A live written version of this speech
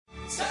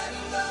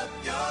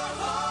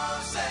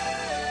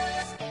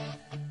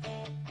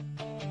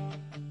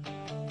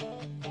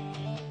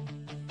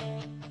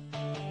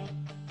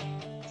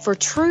For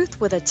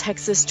truth with a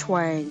Texas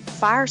twang,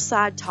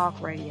 Fireside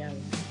Talk Radio,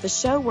 the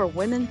show where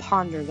women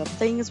ponder the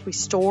things we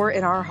store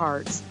in our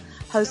hearts.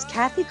 Host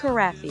Kathy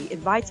Carafi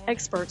invites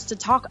experts to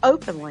talk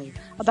openly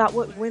about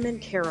what women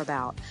care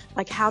about,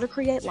 like how to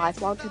create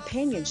lifelong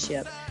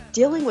companionship,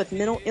 dealing with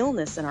mental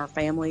illness in our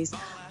families,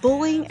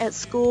 bullying at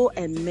school,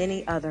 and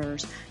many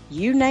others.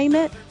 You name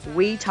it,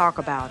 we talk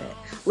about it.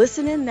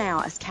 Listen in now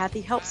as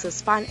Kathy helps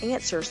us find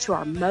answers to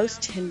our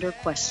most tender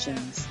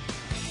questions.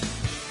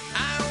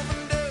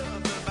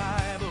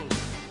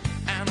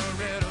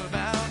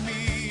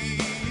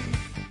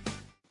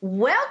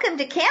 Welcome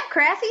to Camp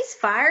Craffy's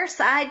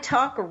Fireside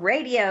Talk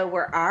Radio,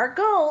 where our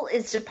goal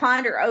is to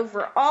ponder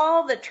over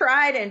all the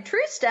tried and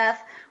true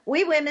stuff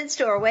we women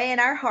store away in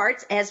our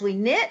hearts as we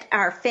knit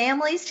our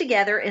families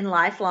together in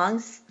lifelong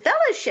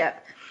fellowship.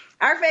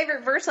 Our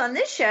favorite verse on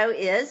this show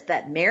is,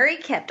 "But Mary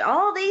kept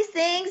all these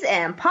things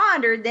and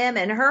pondered them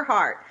in her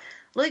heart."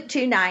 Luke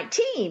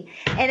 2:19.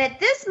 And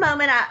at this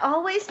moment, I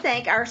always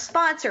thank our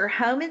sponsor,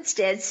 Home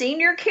Instead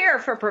Senior Care,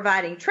 for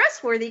providing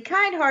trustworthy,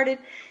 kind-hearted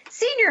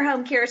senior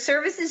home care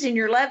services in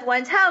your loved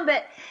one's home.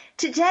 But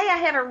today I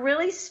have a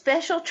really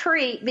special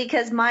treat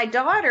because my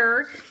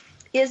daughter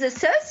is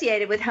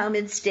associated with Home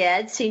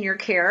Instead Senior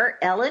Care,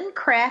 Ellen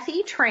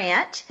Craffy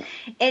Trant,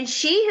 and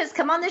she has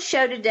come on the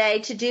show today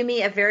to do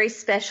me a very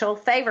special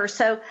favor.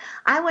 So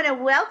I want to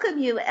welcome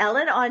you,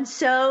 Ellen, on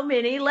so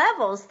many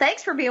levels.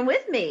 Thanks for being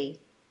with me.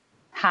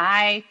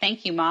 Hi.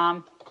 Thank you,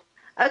 Mom.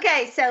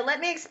 Okay, so let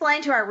me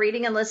explain to our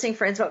reading and listening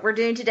friends what we're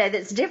doing today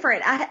that's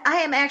different. I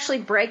am actually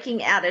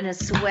breaking out in a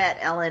sweat,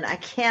 Ellen. I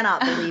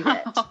cannot believe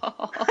it.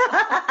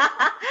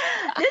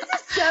 This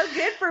is so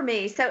good for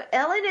me. So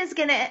Ellen is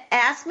going to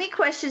ask me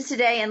questions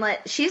today, and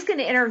she's going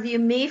to interview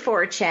me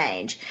for a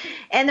change.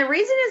 And the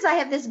reason is I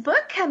have this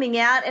book coming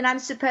out, and I'm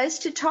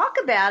supposed to talk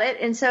about it,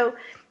 and so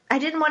I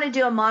didn't want to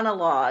do a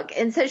monologue.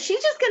 And so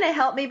she's just going to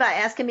help me by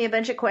asking me a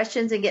bunch of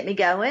questions and get me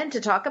going to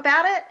talk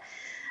about it.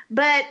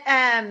 But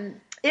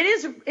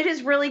it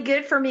is really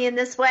good for me in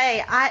this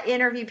way. I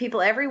interview people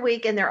every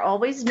week, and they're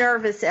always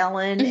nervous,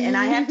 Ellen, and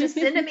I have to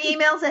send them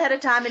emails ahead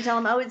of time and tell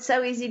them, oh, it's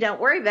so easy, don't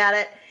worry about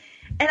it.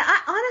 And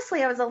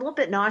I was a little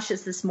bit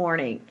nauseous this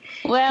morning.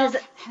 Well,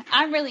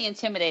 I'm really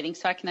intimidating,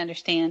 so I can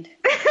understand.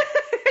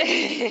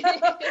 I'm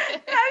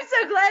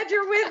so glad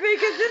you're with me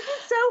because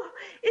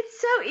it's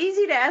so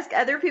easy to ask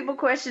other people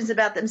questions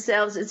about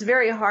themselves. It's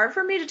very hard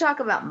for me to talk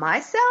about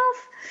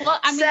myself. Well,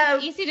 I mean,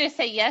 it's easy to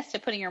say yes to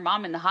putting your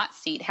mom in the hot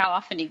seat. How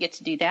often do you get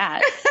to do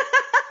that?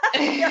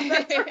 Yeah,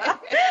 that's right.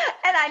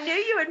 And I knew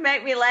you would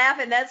make me laugh,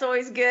 and that's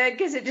always good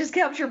because it just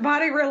helps your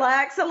body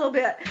relax a little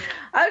bit.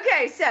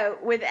 Okay, so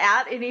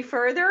without any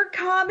further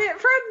comment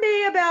from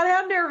me about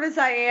how nervous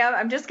I am,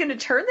 I'm just going to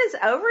turn this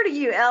over to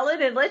you,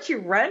 Ellen, and let you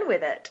run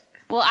with it.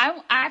 Well,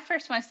 I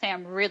first want to say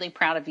I'm really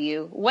proud of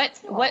you. What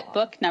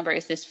book number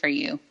is this for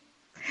you?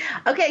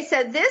 Okay,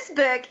 so this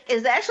book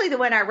is actually the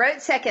one I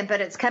wrote second,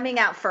 but it's coming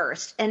out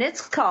first, and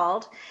it's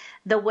called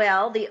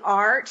The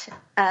Art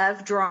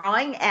of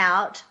Drawing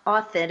Out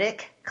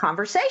Authentic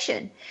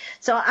Conversation.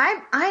 So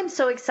I'm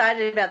so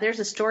excited about. There's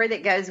a story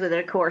that goes with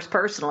it, of course,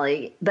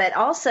 personally, but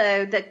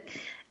also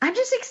I'm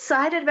just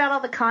excited about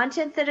all the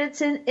content that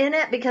it's in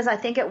it because I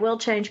think it will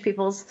change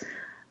people's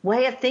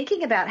way of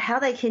thinking about how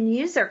they can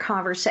use their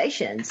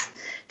conversations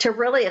to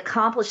really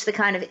accomplish the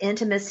kind of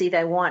intimacy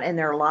they want in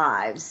their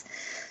lives.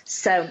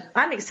 So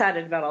I'm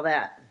excited about all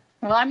that.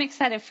 Well, I'm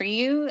excited for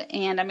you,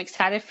 and I'm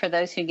excited for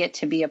those who get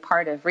to be a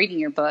part of reading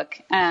your book.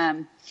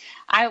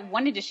 I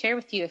wanted to share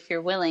with you, if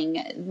you're willing,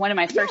 one of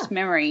my first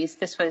memories.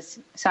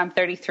 I'm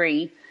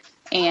 33,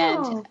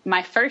 and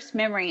my first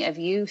memory of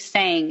you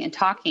saying and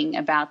talking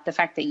about the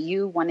fact that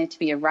you wanted to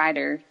be a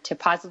writer to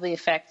positively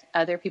affect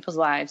other people's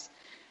lives.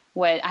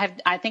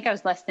 I think I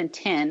was less than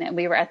 10, and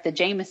we were at the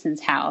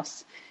Jameson's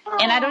house.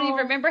 And I don't even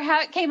remember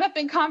how it came up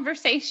in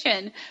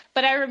conversation,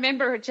 but I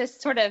remember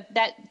just sort of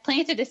that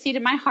planted a seed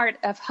in my heart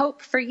of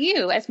hope for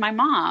you as my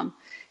mom.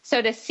 So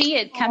to see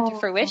it come to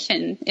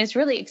fruition is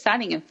really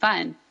exciting and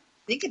fun.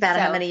 Think about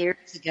how many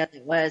years ago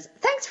it was.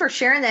 Thanks for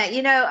sharing that.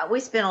 You know, we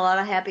spent a lot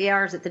of happy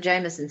hours at the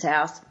Jameson's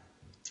house.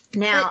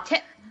 Now,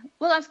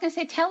 well, I was going to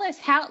say, tell us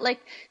how,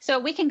 so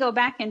we can go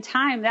back in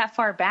time that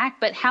far back,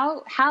 but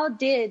how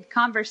did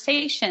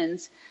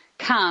conversations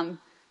come?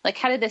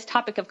 How did this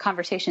topic of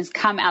conversations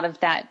come out of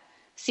that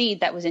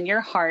seed that was in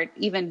your heart,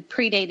 even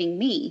predating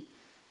me?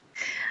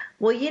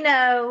 Well, you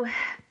know,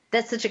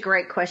 that's such a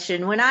great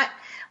question. When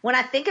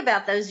I think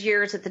about those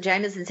years at the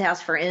Jameson's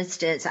house, for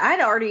instance,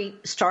 I'd already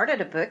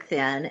started a book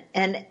then,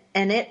 and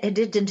it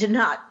did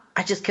not.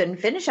 I just couldn't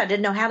finish. I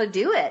didn't know how to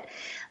do it.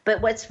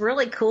 But what's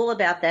really cool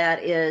about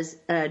that is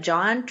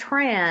John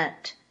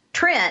Trent.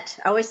 I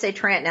always say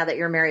Trent now that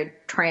you're married,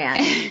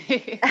 Trent.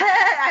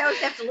 I always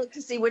have to look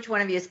to see which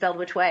one of you is spelled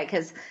which way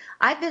because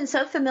I've been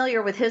so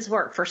familiar with his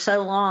work for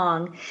so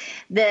long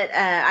that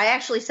I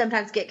actually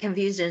sometimes get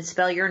confused and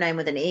spell your name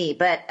with an E.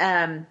 But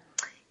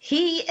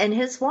he and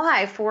his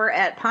wife were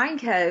at Pine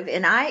Cove,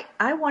 and I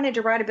wanted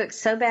to write a book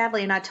so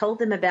badly, and I told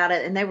them about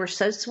it, and they were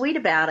so sweet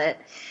about it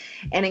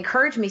and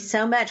encouraged me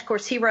so much. Of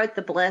course, he wrote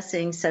the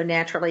blessing, so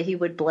naturally he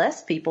would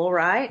bless people,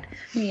 right?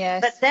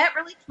 Yes. But that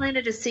really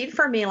planted a seed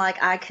for me,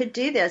 like I could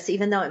do this,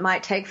 even though it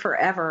might take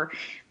forever.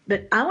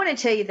 But I want to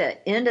tell you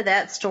the end of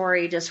that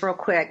story just real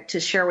quick to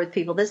share with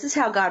people. This is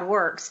how God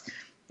works.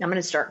 I'm going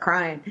to start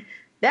crying.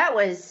 That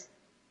was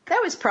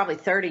probably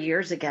 30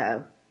 years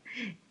ago.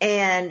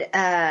 And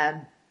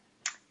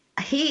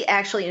he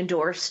actually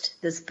endorsed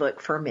this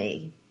book for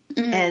me.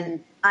 Mm.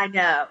 And I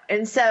know.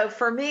 And so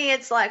for me,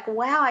 it's like,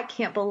 wow, I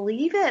can't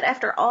believe it.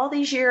 After all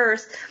these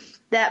years,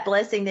 that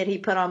blessing that he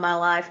put on my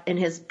life and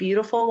his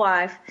beautiful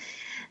wife,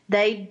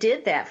 they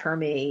did that for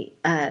me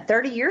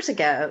 30 years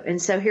ago.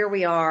 And so here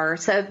we are.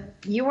 So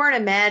you weren't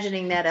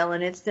imagining that,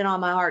 Ellen. It's been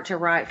on my heart to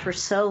write for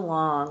so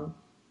long.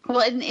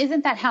 Well, and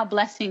isn't that how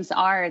blessings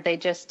are? They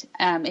just,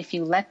 if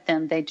you let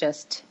them, they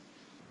just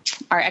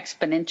are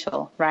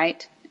exponential,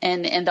 right?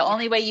 And the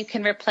only way you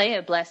can replay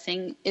a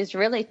blessing is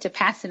really to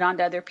pass it on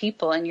to other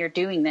people, and you're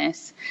doing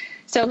this.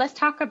 So let's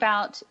talk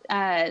about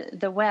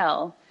The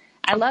Well.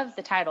 I love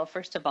the title,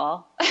 first of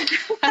all.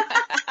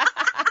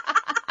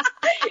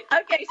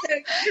 Okay, so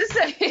just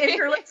if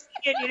you're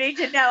listening, you need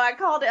to know, I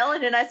called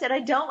Ellen and I said, I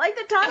don't like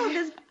the title of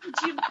this. Could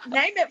you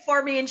name it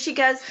for me? And she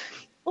goes,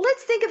 well,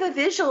 let's think of a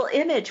visual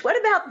image. What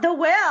about The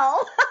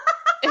Well?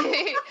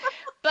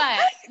 But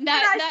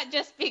not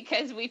just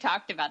because we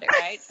talked about it,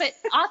 right? But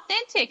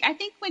authentic. I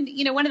think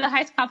one of the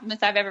highest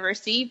compliments I've ever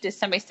received is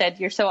somebody said,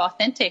 you're so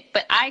authentic,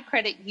 but I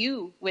credit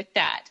you with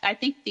that. I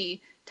think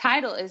the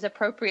title is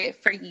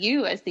appropriate for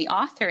you as the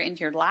author in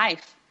your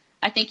life.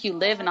 I think you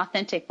live an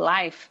authentic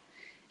life.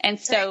 And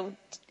so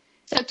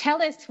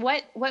tell us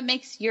what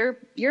makes your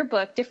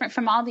book different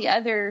from all the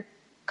other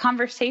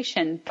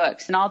conversation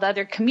books and all the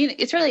other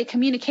it's really a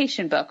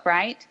communication book,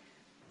 right?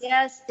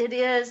 Yes, it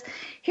is.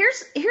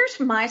 Here's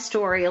my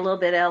story a little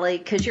bit, Ellie,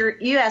 because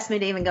you asked me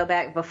to even go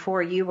back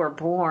before you were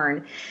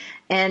born.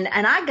 And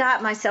I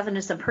got myself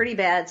into some pretty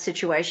bad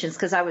situations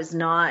because I was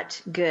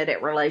not good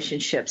at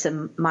relationships,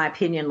 in my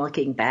opinion,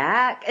 looking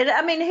back. And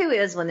I mean, who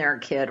is when they're a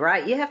kid,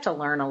 right? You have to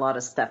learn a lot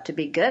of stuff to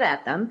be good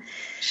at them.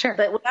 Sure.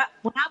 But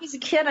when I was a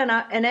kid,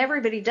 and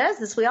everybody does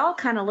this, we all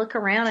kind of look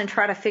around and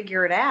try to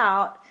figure it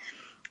out.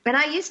 And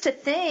I used to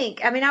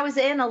think, I was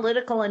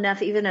analytical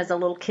enough even as a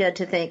little kid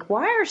to think,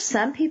 why are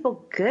some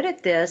people good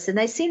at this? And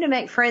they seem to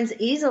make friends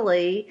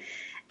easily.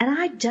 And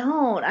I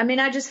don't.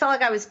 I just felt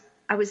like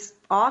I was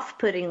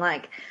off-putting,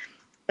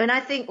 and I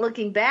think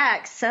looking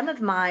back, some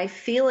of my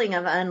feeling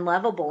of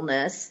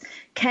unlovableness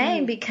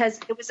came because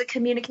it was a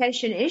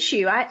communication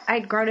issue.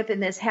 I'd grown up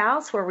in this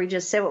house where we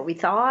just said what we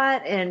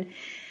thought, and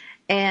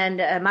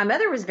my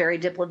mother was very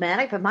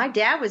diplomatic, but my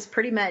dad was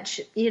pretty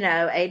much,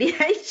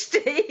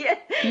 ADHD.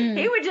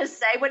 He would just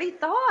say what he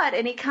thought,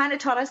 and he kind of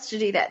taught us to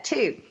do that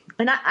too.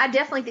 And I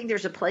definitely think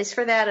there's a place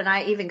for that, and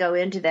I even go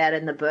into that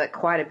in the book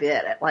quite a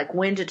bit, like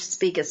when to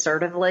speak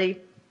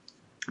assertively.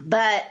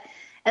 But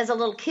as a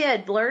little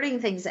kid, blurting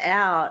things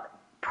out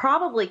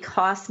probably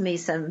cost me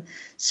some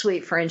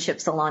sweet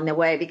friendships along the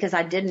way because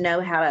I didn't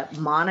know how to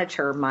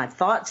monitor my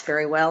thoughts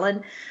very well.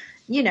 And,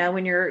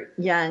 when you're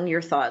young,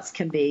 your thoughts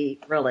can be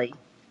really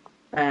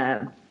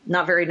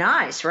not very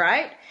nice,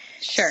 right?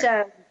 Sure.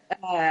 So,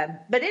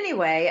 but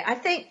anyway, I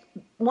think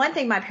one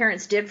thing my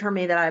parents did for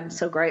me that I'm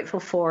so grateful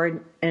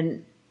for,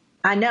 and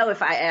I know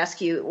if I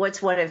ask you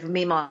what's one of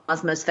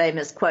Mima's most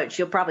famous quotes,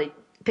 you'll probably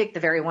pick the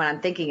very one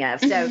I'm thinking of.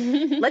 So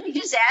let me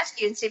just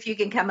ask you and see if you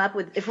can come up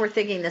with if we're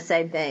thinking the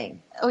same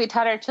thing. We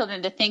taught our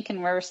children to think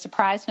and we're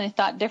surprised when they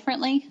thought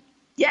differently.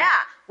 Yeah,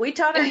 we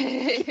taught our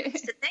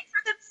kids to think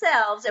for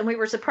themselves, and we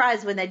were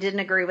surprised when they didn't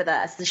agree with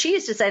us. She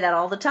used to say that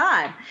all the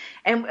time.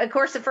 And, of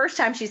course, the first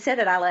time she said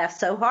it, I laughed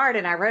so hard,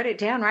 and I wrote it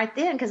down right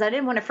then because I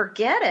didn't want to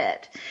forget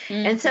it.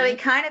 Mm-hmm. And so it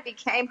kind of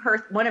became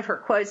one of her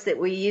quotes that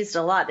we used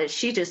a lot that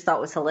she just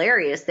thought was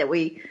hilarious, that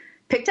we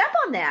picked up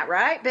on that,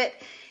 right? But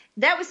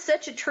that was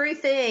such a true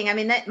thing.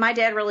 My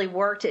dad really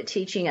worked at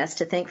teaching us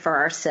to think for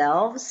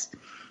ourselves.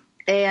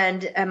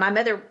 And my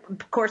mother,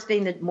 of course,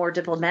 being the more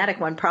diplomatic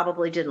one,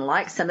 probably didn't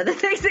like some of the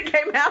things that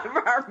came out of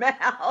our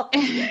mouth.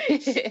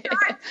 She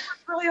tried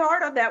really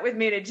hard on that with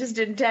me, and it just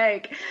didn't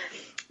take.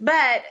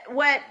 But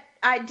what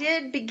I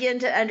did begin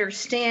to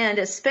understand,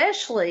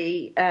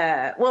 especially,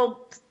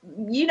 so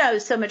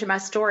much of my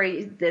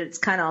story that it's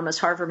kind of almost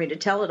hard for me to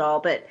tell it all,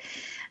 but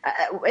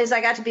as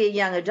I got to be a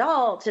young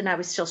adult and I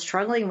was still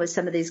struggling with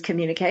some of these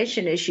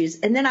communication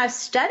issues, and then I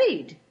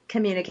studied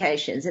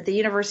communications at the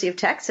University of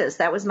Texas.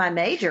 That was my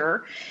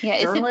major. Yeah,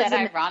 isn't that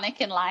ironic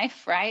in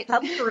life, right?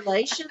 Public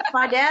relations.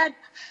 My dad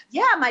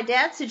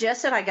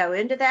suggested I go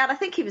into that. I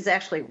think he was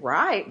actually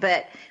right,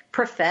 but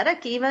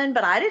prophetic even,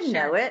 but I didn't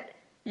know it.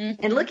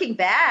 Mm-hmm. And looking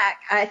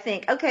back, I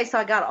think, okay, so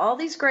I got all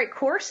these great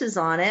courses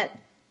on it,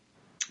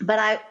 but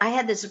I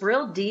had this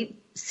real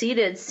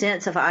deep-seated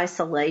sense of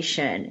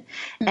isolation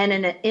and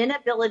an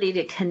inability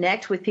to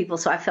connect with people.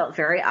 So I felt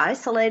very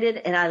isolated,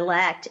 and I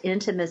lacked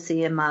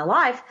intimacy in my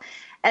life.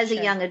 As a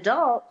young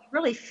adult, you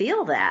really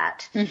feel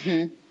that.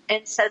 Mm-hmm.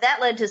 And so that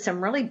led to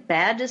some really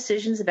bad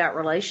decisions about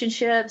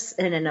relationships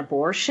and an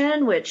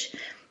abortion, which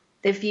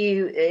if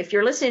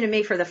you're listening to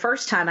me for the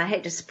first time, I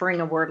hate to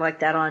spring a word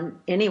like that on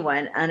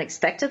anyone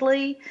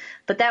unexpectedly,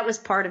 but that was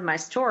part of my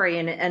story.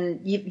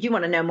 And you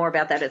want to know more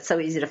about that. It's so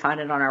easy to find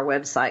it on our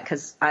website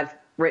because I've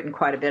written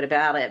quite a bit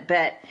about it.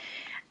 But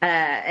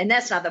and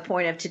that's not the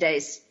point of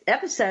today's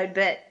episode,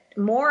 but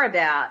more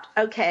about,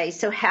 okay,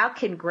 so how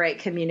can great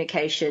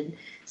communication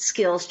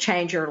skills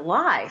change your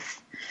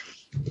life?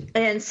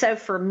 And so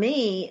for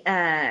me,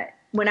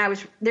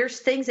 there's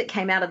things that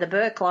came out of the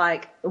book,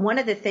 like one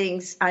of the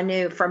things I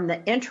knew from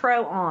the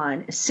intro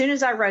on, as soon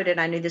as I wrote it,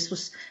 I knew this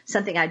was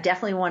something I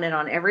definitely wanted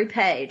on every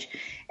page.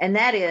 And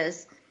that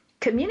is,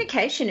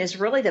 communication is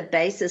really the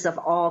basis of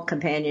all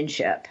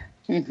companionship.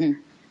 Mm-hmm.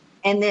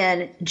 And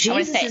then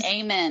Jesus I would say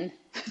amen.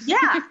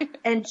 Yeah.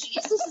 And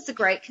Jesus is a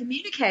great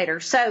communicator.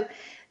 So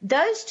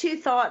those two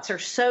thoughts are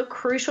so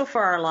crucial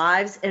for our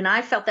lives. And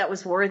I felt that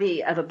was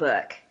worthy of a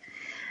book,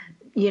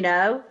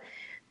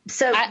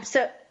 So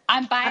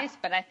I'm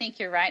biased, but I think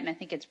you're right. And I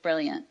think it's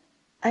brilliant.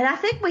 And I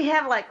think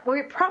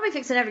we're probably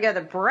fixing to have to go to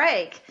the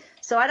break.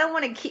 So I don't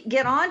want to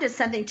get on to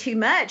something too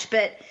much.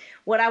 But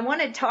what I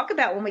want to talk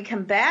about when we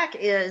come back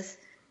is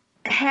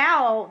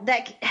how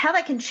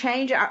that can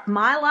change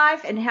my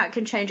life and how it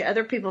can change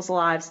other people's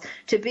lives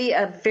to be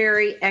a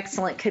very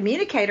excellent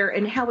communicator,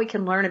 and how we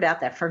can learn about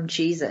that from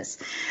Jesus.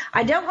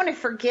 I don't want to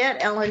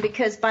forget, Ellen,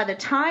 because by the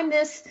time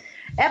this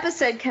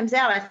episode comes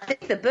out, I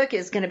think the book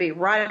is going to be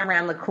right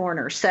around the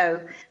corner. So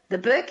the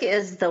book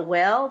is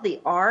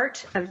The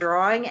Art of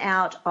Drawing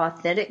Out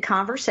Authentic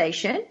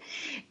Conversation.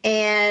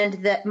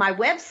 And my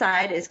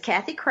website is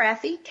Kathy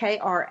Krafve,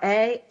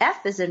 Kraf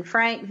as in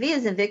Frank, V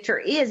as in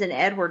Victor, E as in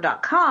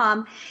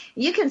Edward.com.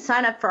 You can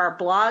sign up for our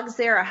blogs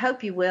there. I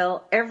hope you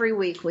will. Every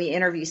week we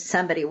interview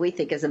somebody we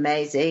think is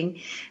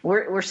amazing.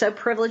 We're so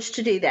privileged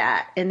to do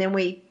that. And then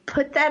we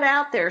put that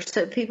out there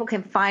so people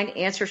can find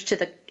answers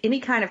to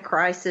any kind of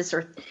crisis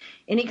or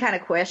any kind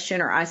of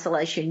question or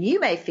isolation you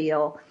may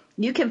feel.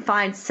 You can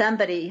find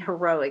somebody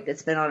heroic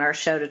that's been on our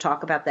show to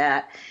talk about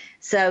that.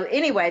 So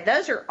anyway,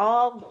 those are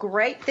all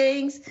great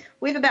things.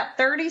 We have about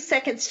 30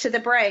 seconds to the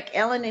break.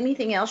 Ellen,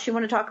 anything else you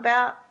want to talk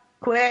about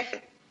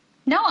quick?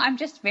 No, I'm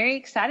just very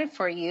excited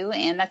for you,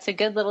 and that's a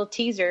good little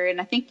teaser.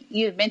 And I think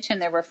you had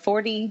mentioned there were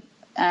 40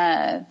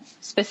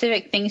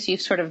 specific things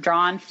you've sort of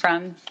drawn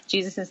from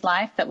Jesus's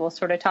life that we'll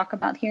sort of talk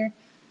about here.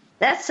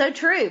 That's so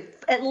true.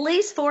 At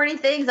least 40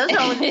 things. Those are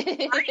only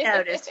things I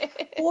noticed.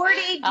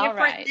 40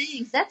 different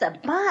things. That's a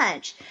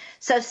bunch.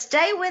 So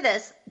stay with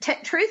us.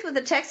 Truth with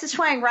a Texas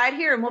Twang right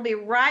here, and we'll be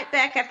right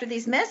back after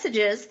these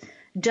messages.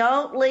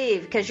 Don't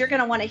leave, because you're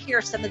going to want to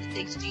hear some of the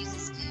things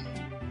Jesus did.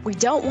 We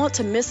don't want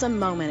to miss a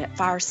moment at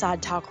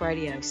Fireside Talk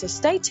Radio, so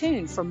stay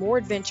tuned for more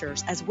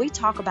adventures as we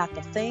talk about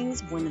the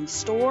things women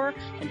store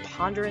and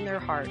ponder in their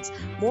hearts.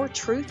 More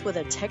Truth with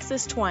a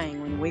Texas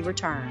Twang when we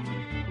return.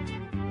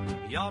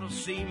 You ought to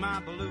see my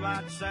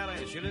blue-eyed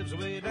Sally. She lives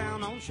way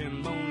down on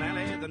Shinbone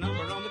Alley. The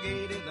number on the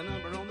gate is the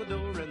number on the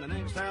door, and the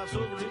next house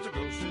over is a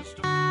grocery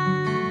store.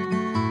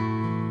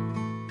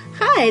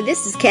 Hi,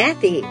 this is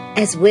Kathy.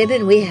 As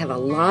women, we have a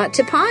lot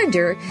to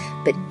ponder,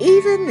 but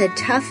even the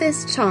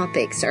toughest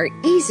topics are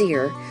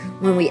easier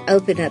when we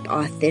open up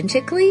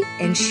authentically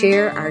and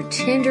share our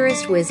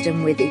tenderest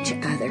wisdom with each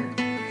other.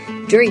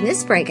 During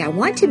this break, I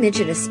want to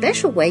mention a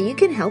special way you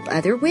can help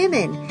other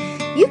women.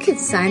 You can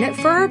sign up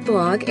for our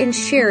blog and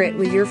share it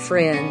with your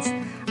friends.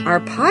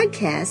 Our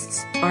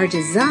podcasts are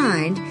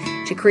designed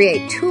to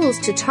create tools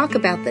to talk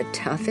about the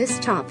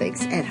toughest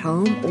topics at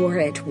home or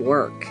at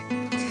work.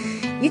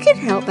 You can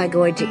help by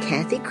going to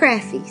Kathy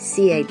Krafve,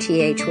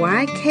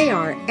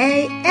 CathyKraf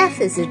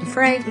as in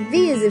Frank,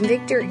 V as in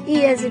Victor,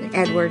 E as in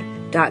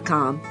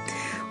Edward.com.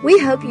 We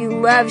hope you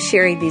love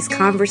sharing these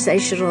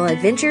conversational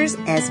adventures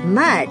as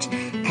much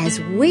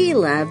as we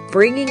love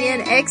bringing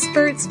in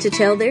experts to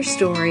tell their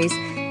stories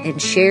and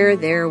share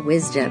their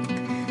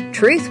wisdom.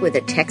 Truth with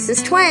a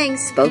Texas Twang,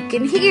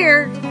 spoken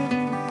here.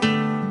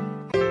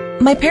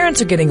 My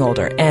parents are getting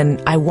older,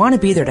 and I want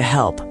to be there to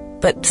help.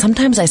 But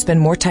sometimes I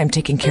spend more time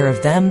taking care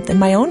of them than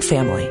my own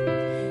family.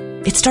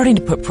 It's starting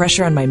to put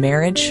pressure on my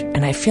marriage,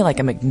 and I feel like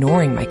I'm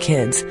ignoring my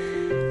kids.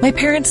 My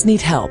parents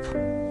need help.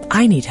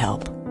 I need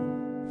help.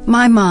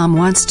 My mom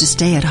wants to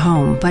stay at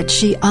home, but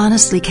she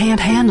honestly can't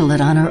handle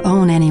it on her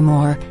own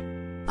anymore.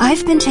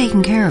 I've been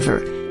taking care of her,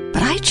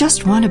 but I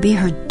just want to be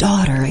her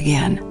daughter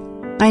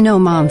again. I know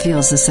Mom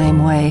feels the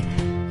same way.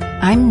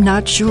 I'm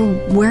not sure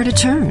where to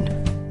turn.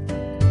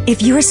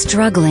 If you're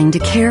struggling to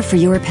care for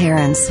your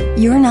parents,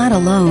 you're not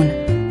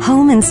alone.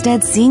 Home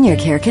Instead Senior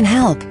Care can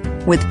help.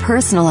 With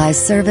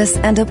personalized service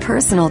and a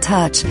personal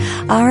touch,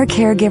 our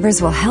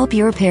caregivers will help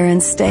your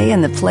parents stay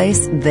in the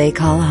place they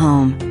call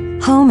home.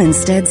 Home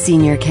Instead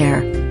Senior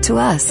Care. To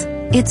us,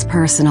 it's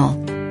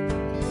personal.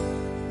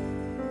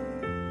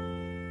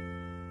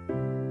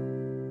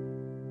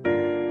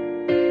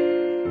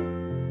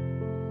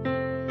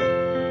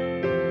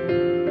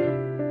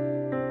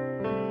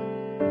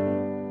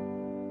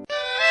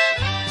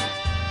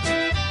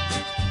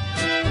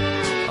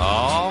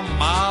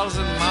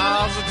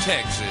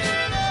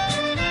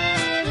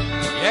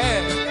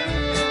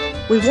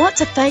 We want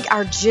to thank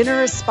our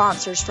generous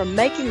sponsors for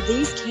making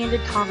these candid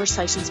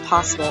conversations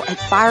possible at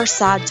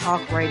Fireside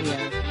Talk Radio,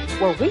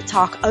 where we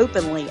talk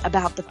openly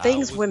about the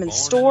things women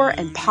store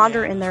and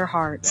ponder in their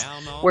hearts,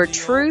 where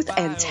truth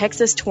and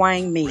Texas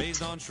twang meet.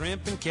 Raised on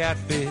shrimp and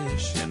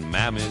catfish and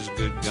Mammy's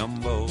good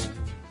gumbo. I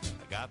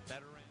got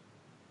that around.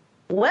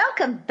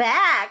 Welcome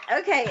back.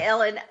 Okay,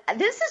 Ellen,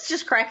 this is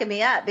just cracking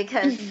me up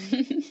because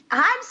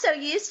I'm so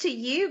used to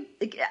you.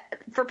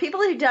 For people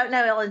who don't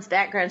know Ellen's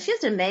background, she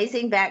has an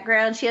amazing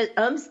background. She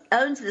owns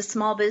the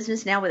small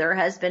business now with her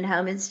husband,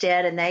 Home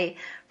Instead, and they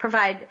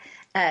provide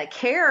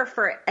care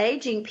for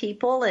aging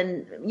people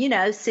and, you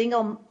know,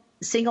 single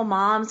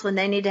moms when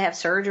they need to have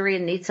surgery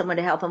and need someone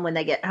to help them when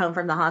they get home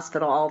from the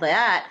hospital, all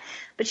that.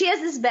 But she has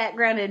this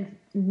background in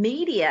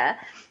media.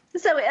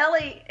 So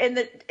Ellie, in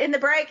the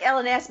break,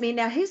 Ellen asked me,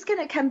 now who's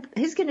going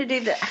to do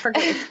the, I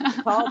forget what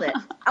she called it.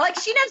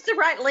 She knows the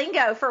right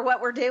lingo for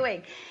what we're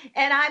doing.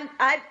 And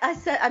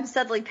I'm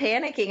suddenly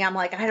panicking. I'm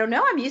like, I don't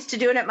know. I'm used to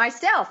doing it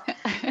myself.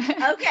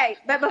 Okay.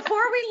 But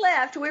before we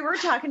left, we were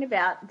talking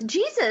about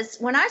Jesus.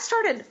 When I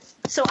started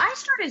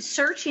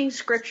searching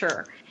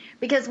scripture,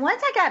 because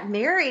once I got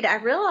married, I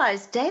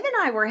realized Dave and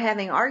I were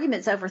having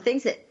arguments over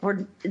things that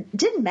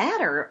didn't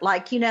matter.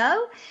 Like, you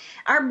know,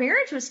 our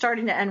marriage was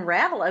starting to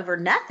unravel over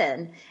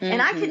nothing.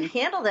 And I could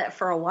handle that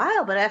for a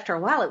while, but after a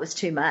while it was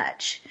too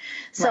much.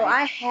 So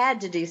I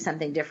had to do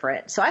something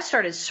different. So I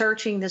started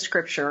searching the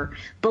scripture,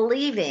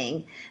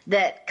 believing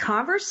that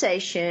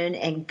conversation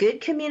and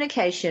good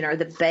communication are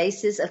the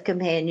basis of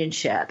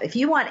companionship. If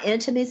you want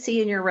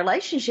intimacy in your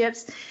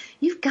relationships,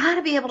 you've got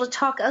to be able to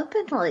talk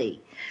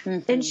openly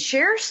and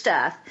share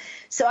stuff.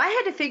 So I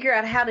had to figure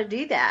out how to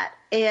do that.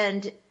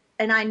 And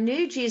I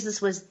knew Jesus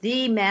was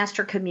the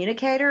master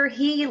communicator.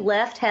 He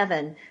left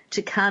heaven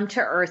to come to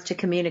earth to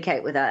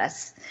communicate with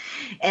us.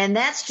 And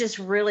that's just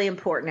really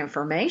important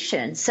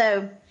information.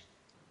 So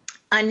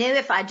I knew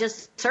if I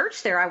just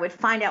searched there, I would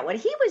find out what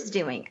he was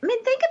doing. I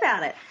mean, think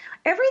about it.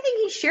 Everything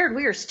he shared,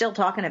 we are still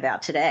talking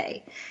about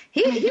today.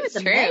 He was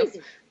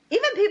amazing.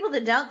 Even people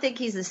that don't think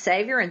he's a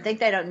savior and think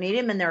they don't need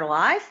him in their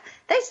life,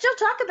 they still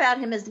talk about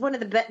him as one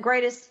of the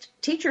greatest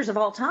teachers of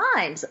all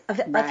times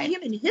of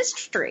human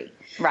history.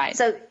 Right.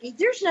 So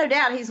there's no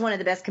doubt he's one of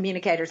the best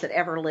communicators that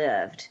ever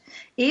lived.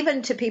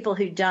 Even to people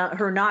who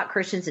are not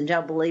Christians and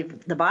don't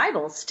believe the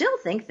Bible still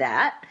think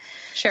that.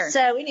 Sure.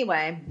 So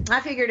anyway,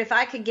 I figured if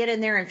I could get in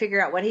there and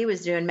figure out what he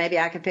was doing, maybe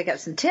I could pick up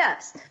some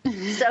tips.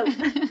 So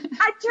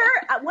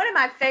one of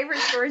my favorite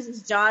stories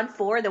is John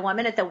 4, the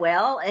woman at the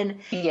well, and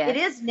it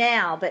is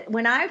now. But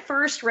when I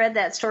first read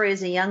that story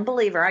as a young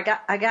believer,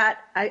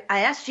 I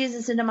asked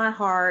Jesus into my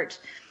heart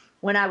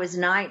when I was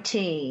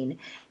 19.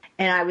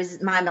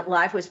 And my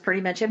life was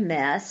pretty much a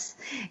mess.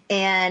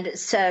 And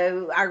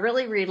so I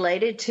really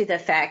related to the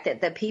fact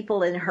that the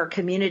people in her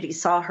community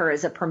saw her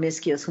as a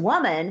promiscuous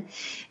woman.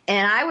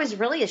 And I was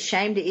really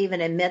ashamed to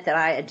even admit that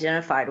I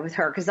identified with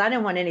her because I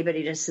didn't want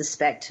anybody to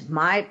suspect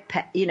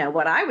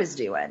what I was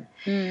doing.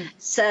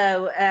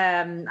 So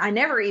I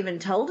never even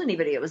told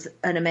anybody. It was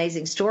an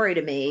amazing story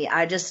to me.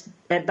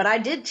 But I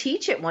did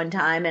teach it one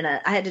time, and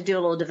I had to do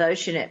a little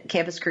devotion at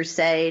Campus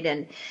Crusade,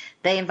 and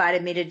they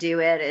invited me to do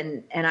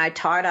it, and I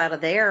taught out of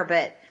there.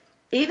 But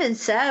even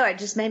so, it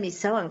just made me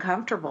so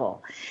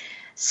uncomfortable.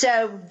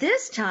 So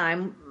this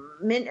time,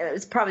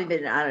 it's probably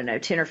been,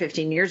 10 or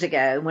 15 years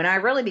ago, when I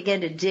really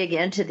began to dig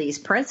into these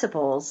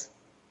principles,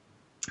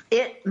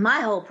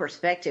 my whole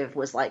perspective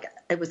was like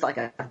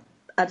a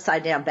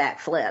upside down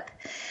backflip.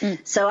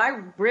 So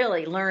I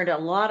really learned a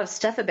lot of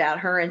stuff about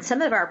her and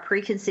some of our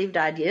preconceived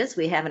ideas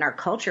we have in our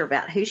culture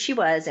about who she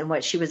was and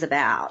what she was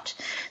about.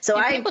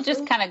 So people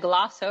just kind of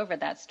gloss over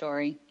that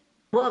story.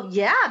 Well,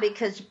 yeah,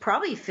 because you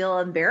probably feel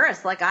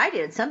embarrassed like I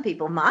did. Some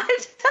people might.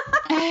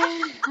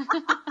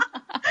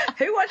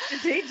 Who wants to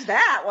teach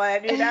that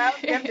one? You know,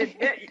 you have to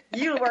admit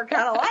you were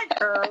kind of like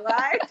her,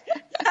 right?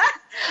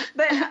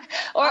 But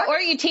or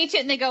you teach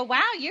it and they go,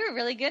 "Wow, you're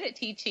really good at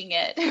teaching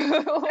it.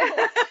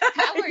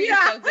 How were you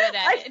so good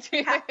at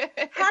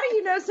it?" How do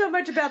you know so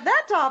much about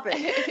that topic?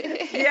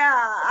 Yeah,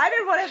 I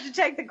didn't want to have to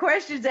take the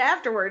questions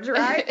afterwards,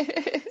 right?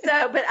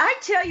 But I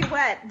tell you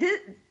what,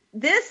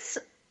 this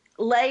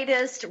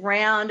latest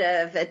round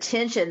of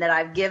attention that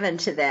I've given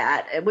to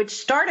that, which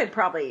started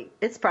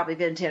it's probably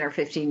been 10 or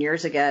 15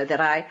 years ago that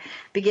I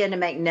began to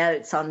make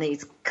notes on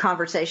these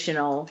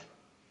conversational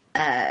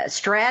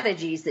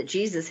strategies that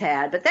Jesus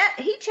had. But that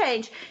he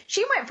changed.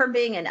 She went from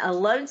being a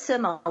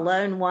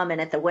lone woman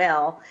at the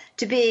well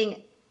to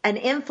being an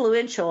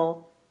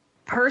influential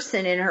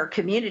person in her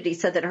community,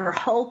 so that her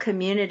whole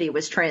community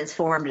was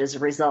transformed as a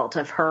result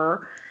of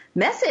her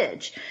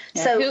message.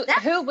 Yeah, so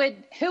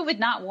who would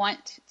not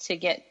want to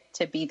get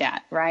to be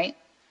that, right?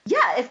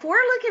 Yeah, if we're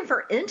looking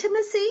for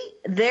intimacy,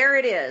 there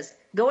it is.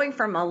 Going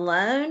from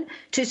alone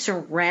to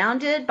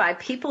surrounded by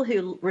people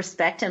who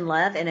respect and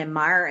love and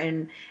admire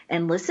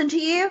and listen to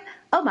you.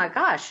 Oh my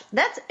gosh,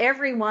 that's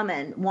every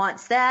woman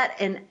wants that.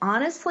 And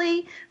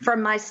honestly,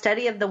 from my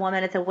study of the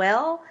woman at the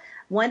well,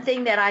 one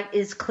thing that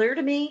is clear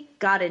to me,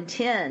 God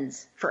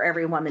intends for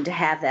every woman to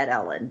have that,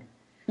 Ellen.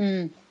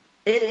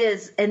 It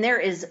is, and there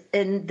is,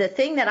 and the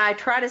thing that I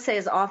try to say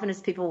as often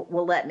as people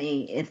will let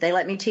me, if they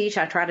let me teach,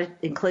 I try to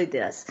include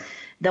this.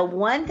 The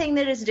one thing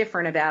that is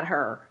different about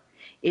her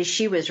is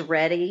she was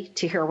ready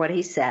to hear what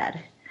he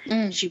said.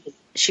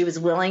 She was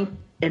willing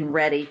and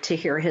ready to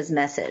hear his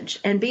message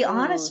and be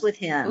honest with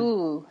him.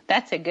 Ooh,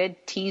 that's a good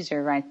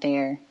teaser right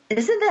there.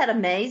 Isn't that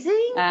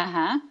amazing?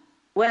 Uh-huh.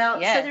 Well,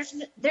 yes.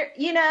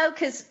 So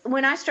because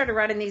when I started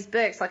writing these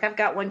books, like I've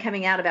got one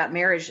coming out about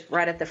marriage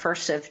right at the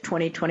first of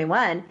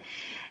 2021,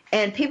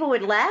 and people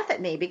would laugh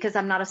at me because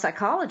I'm not a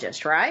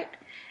psychologist, right?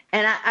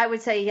 And I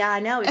would say, yeah,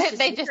 I know. It's just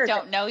they just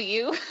don't know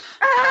you.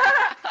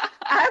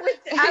 I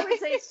would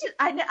say it's just,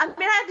 I mean,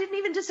 I didn't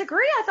even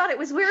disagree. I thought it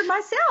was weird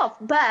myself.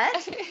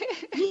 But,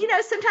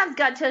 sometimes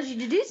God tells you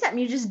to do something.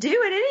 You just do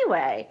it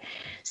anyway.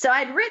 So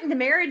I'd written the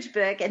marriage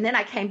book, and then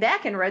I came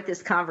back and wrote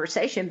this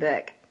conversation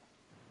book.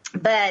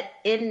 But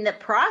in the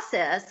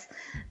process,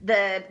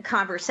 the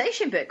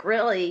conversation book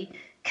really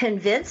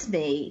convinced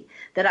me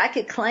that I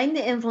could claim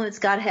the influence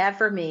God had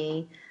for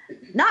me,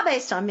 not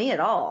based on me at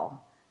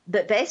all,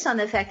 but based on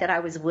the fact that I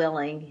was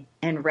willing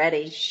and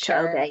ready to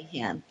obey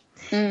him.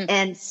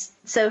 And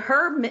so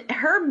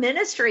her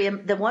ministry,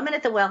 the woman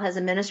at the well has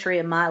a ministry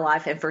in my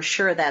life, and for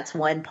sure that's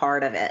one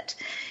part of it,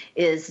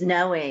 is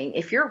knowing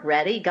if you're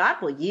ready,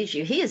 God will use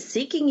you. He is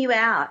seeking you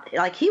out.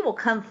 Like he will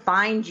come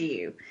find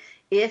you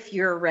if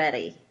you're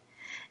ready.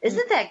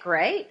 Isn't that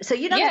great? So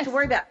you don't have to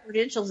worry about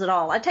credentials at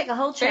all. I take a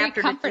whole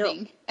chapter Very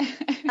comforting.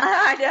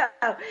 I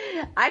know.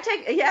 It's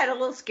a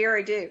little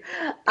scary too.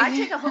 I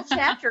take a whole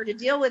chapter to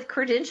deal with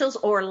credentials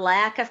or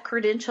lack of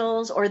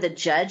credentials or the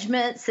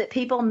judgments that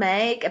people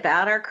make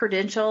about our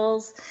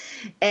credentials.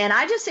 And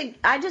I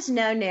just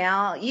know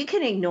now you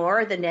can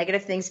ignore the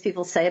negative things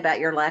people say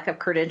about your lack of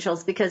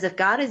credentials, because if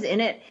God is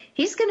in it,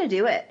 he's going to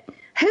do it.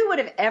 Who would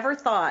have ever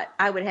thought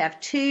I would have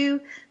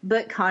 2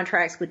 book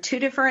contracts with 2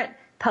 different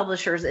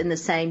publishers in the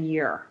same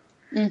year?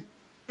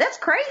 That's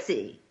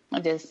crazy.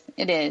 It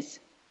is.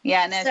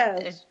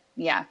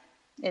 Yeah.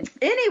 And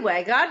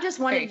anyway, God just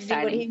wanted to do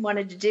what he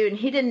wanted to do, and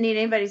he didn't need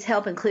anybody's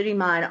help, including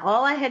mine.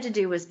 All I had to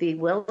do was be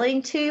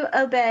willing to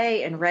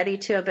obey and ready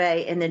to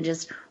obey, and then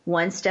just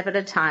one step at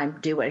a time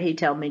do what he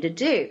told me to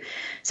do.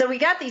 So we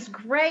got these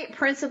great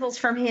principles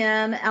from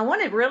him. I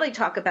want to really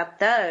talk about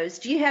those.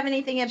 Do you have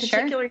anything in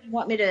particular you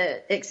want me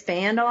to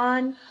expand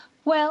on?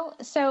 Well,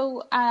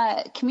 so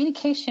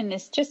communication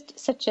is just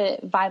such a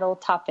vital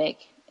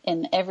topic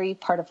in every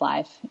part of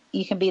life.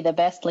 You can be the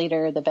best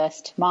leader, the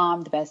best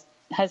mom, the best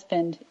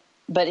husband,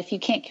 but if you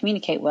can't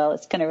communicate well,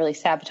 it's going to really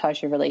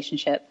sabotage your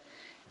relationship.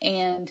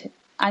 And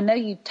I know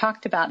you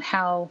talked about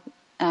how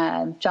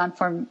John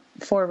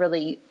 4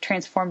 really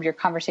transformed your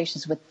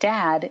conversations with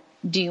Dad.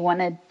 Do you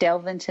want to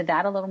delve into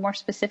that a little more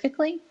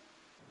specifically?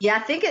 Yeah,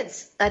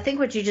 I think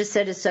what you just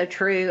said is so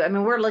true. I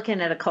mean, we're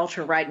looking at a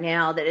culture right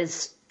now that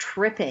is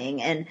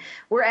tripping, and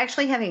we're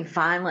actually having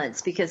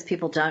violence because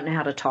people don't know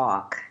how to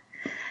talk.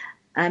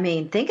 I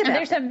mean, think about it.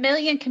 There's a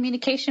million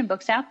communication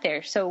books out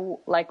there. So,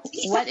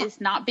 what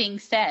is not being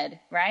said,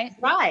 right?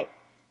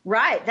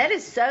 Right. That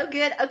is so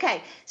good.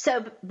 Okay,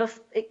 so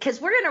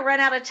because we're going to run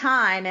out of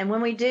time, and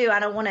when we do, I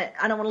don't want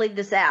to leave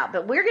this out,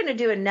 but we're going to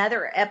do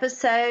another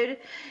episode.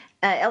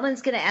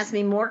 Ellen's going to ask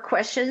me more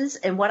questions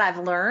and what I've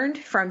learned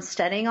from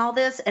studying all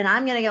this, and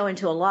I'm going to go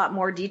into a lot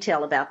more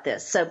detail about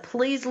this. So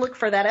please look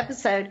for that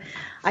episode.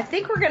 I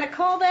think we're going to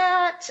call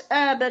that,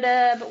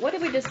 but what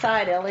did we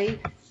decide, Ellie?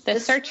 The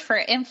search for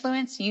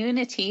influence,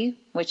 unity,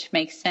 which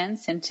makes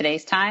sense in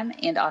today's time,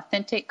 and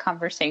authentic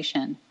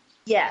conversation.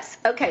 Yes.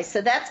 Okay.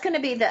 So that's going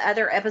to be the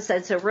other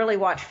episode. So really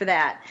watch for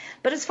that.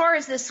 But as far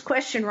as this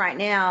question right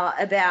now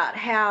about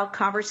how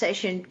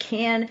conversation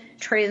can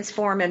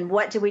transform and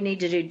what do we need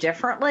to do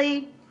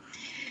differently.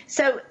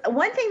 So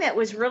one thing that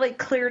was really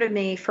clear to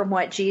me from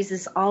what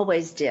Jesus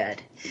always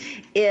did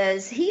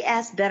is he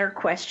asked better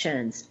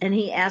questions, and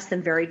he asked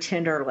them very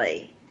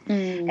tenderly.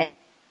 And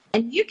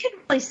you can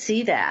really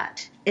see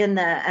that in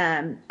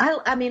the,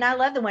 I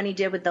love the one he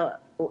did with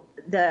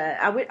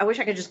I wish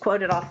I could just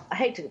quote it off. I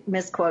hate to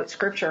misquote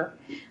scripture,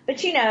 but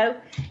he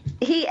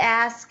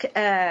asked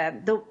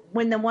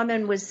when the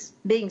woman was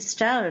being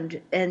stoned,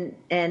 and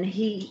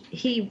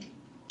he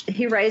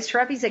raised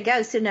her up. He said,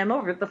 "Go, sin no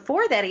more." But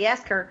before that, he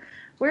asked her,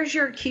 "Where's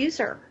your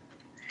accuser?"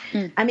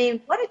 I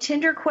mean, what a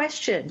tender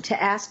question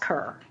to ask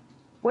her.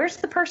 Where's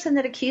the person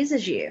that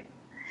accuses you?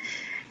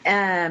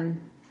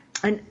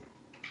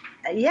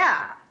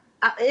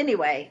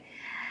 Anyway.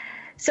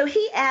 So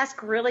he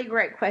asked really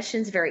great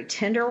questions, very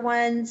tender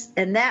ones,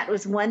 and that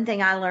was one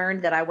thing I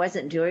learned that I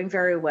wasn't doing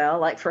very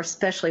well,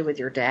 especially with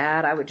your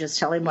dad. I would just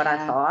tell him what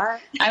I thought.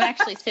 I'm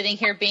actually sitting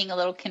here being a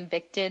little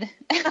convicted.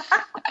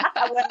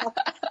 Well,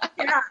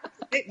 I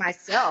convict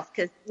myself,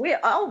 because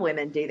all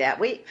women do that.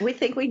 We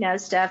think we know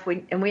stuff,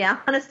 and we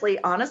honestly,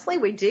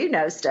 we do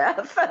know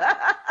stuff.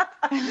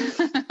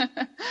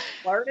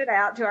 Blurt it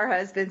out to our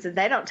husbands, and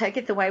they don't take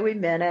it the way we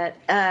meant it.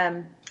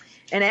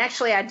 And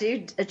actually, I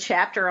do a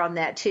chapter on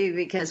that, too,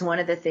 because one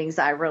of the things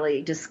I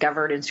really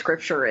discovered in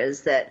Scripture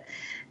is that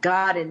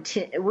God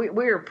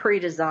we are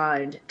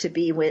pre-designed to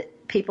be with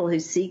people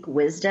who seek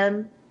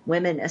wisdom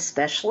women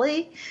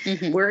especially.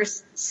 Mm-hmm. We're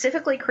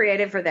specifically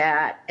created for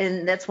that,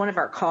 and that's one of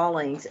our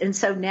callings. And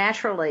so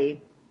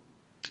naturally,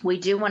 we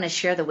do want to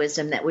share the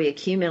wisdom that we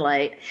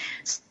accumulate.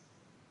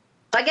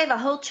 I gave a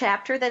whole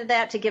chapter to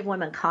that to give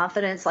women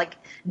confidence. Like,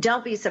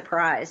 don't be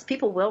surprised.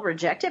 People will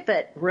reject it,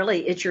 but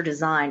really it's your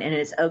design, and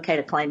it's okay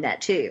to claim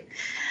that too.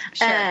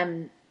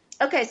 Sure.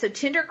 Okay, so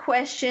tender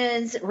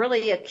questions,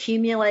 really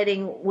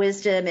accumulating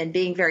wisdom and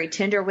being very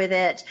tender with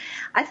it.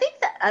 I think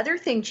the other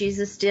thing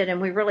Jesus did,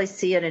 and we really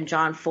see it in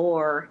John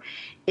 4,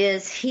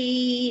 is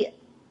he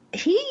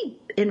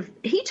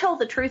told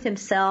the truth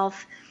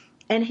himself,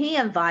 and he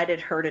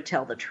invited her to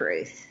tell the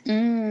truth.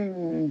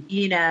 Mm.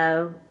 You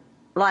know,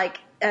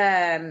 like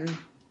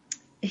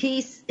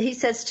he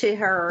says to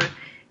her,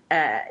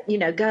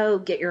 go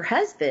get your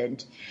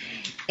husband,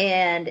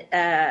 and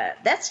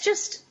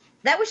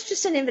that was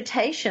just an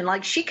invitation.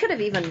 Like, she could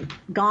have even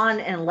gone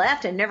and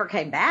left and never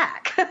came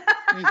back.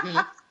 Mm-hmm.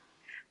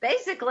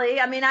 Basically,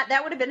 I mean,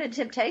 that would have been a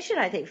temptation,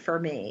 I think, for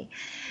me.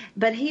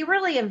 But he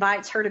really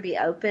invites her to be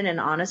open and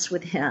honest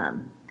with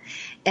him.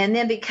 And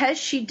then because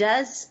she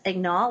does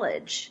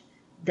acknowledge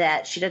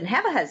that she doesn't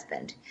have a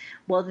husband,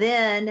 well,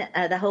 then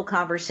the whole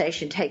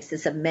conversation takes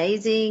this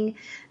amazing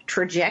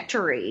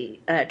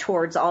trajectory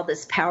towards all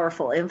this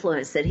powerful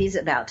influence that he's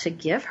about to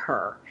give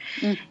her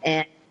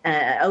and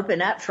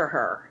open up for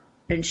her.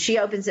 And she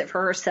opens it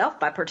for herself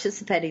by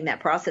participating in that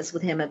process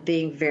with him of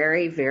being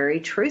very, very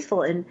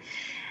truthful. And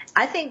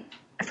I think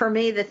for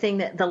me,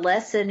 the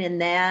lesson in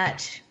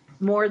that,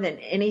 more than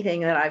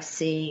anything that I've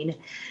seen,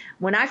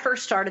 when I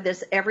first started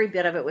this, every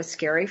bit of it was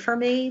scary for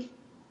me.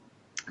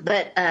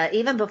 But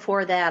even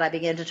before that, I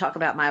began to talk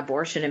about my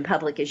abortion in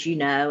public, as you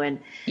know.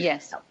 And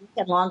yes, we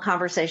had long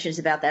conversations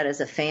about that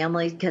as a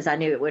family because I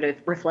knew it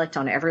would reflect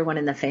on everyone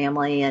in the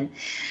family. And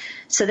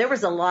so there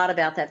was a lot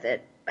about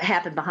that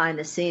happened behind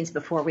the scenes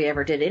before we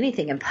ever did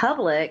anything in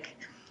public.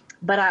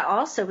 But I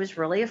also was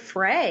really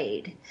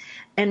afraid.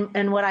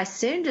 And what I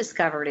soon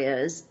discovered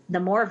is the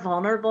more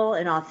vulnerable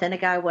and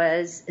authentic I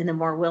was, and the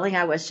more willing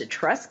I was to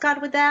trust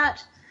God with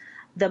that,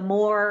 the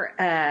more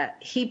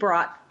he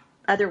brought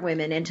other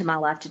women into my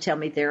life to tell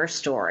me their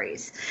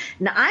stories.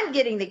 Now, I'm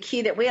getting the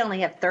cue that we only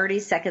have 30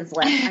 seconds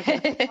left.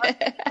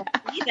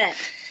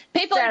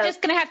 People are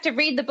just going to have to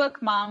read the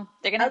book, Mom.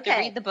 They're going to have to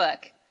read the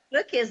book. The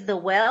book is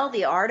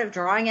The Art of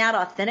Drawing Out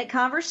Authentic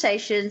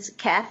Conversations.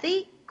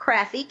 Kathy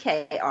Krafve,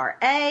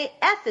 K-R-A,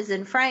 F as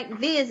in Frank,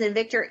 V as in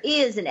Victor,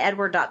 E as in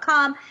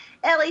Edward.com.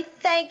 Ellie,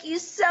 thank you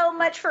so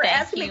much for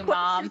asking me questions,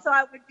 Mom. so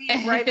I would be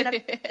brave enough to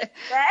do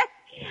that.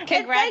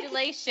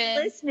 Congratulations. And thank you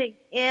for listening.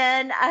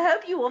 And I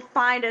hope you will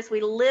find us.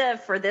 We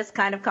live for this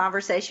kind of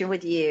conversation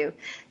with you.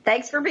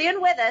 Thanks for being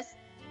with us.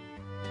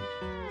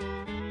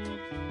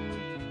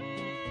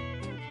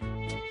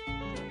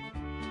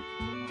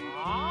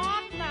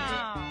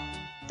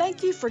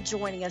 Thank you for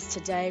joining us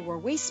today, where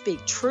we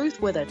speak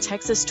truth with a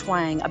Texas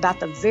twang about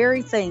the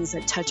very things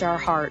that touch our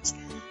hearts.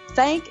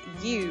 Thank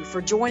you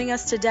for joining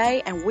us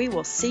today, and we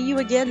will see you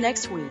again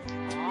next week.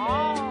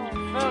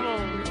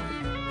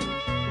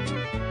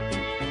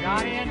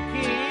 Johnny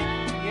and Keith.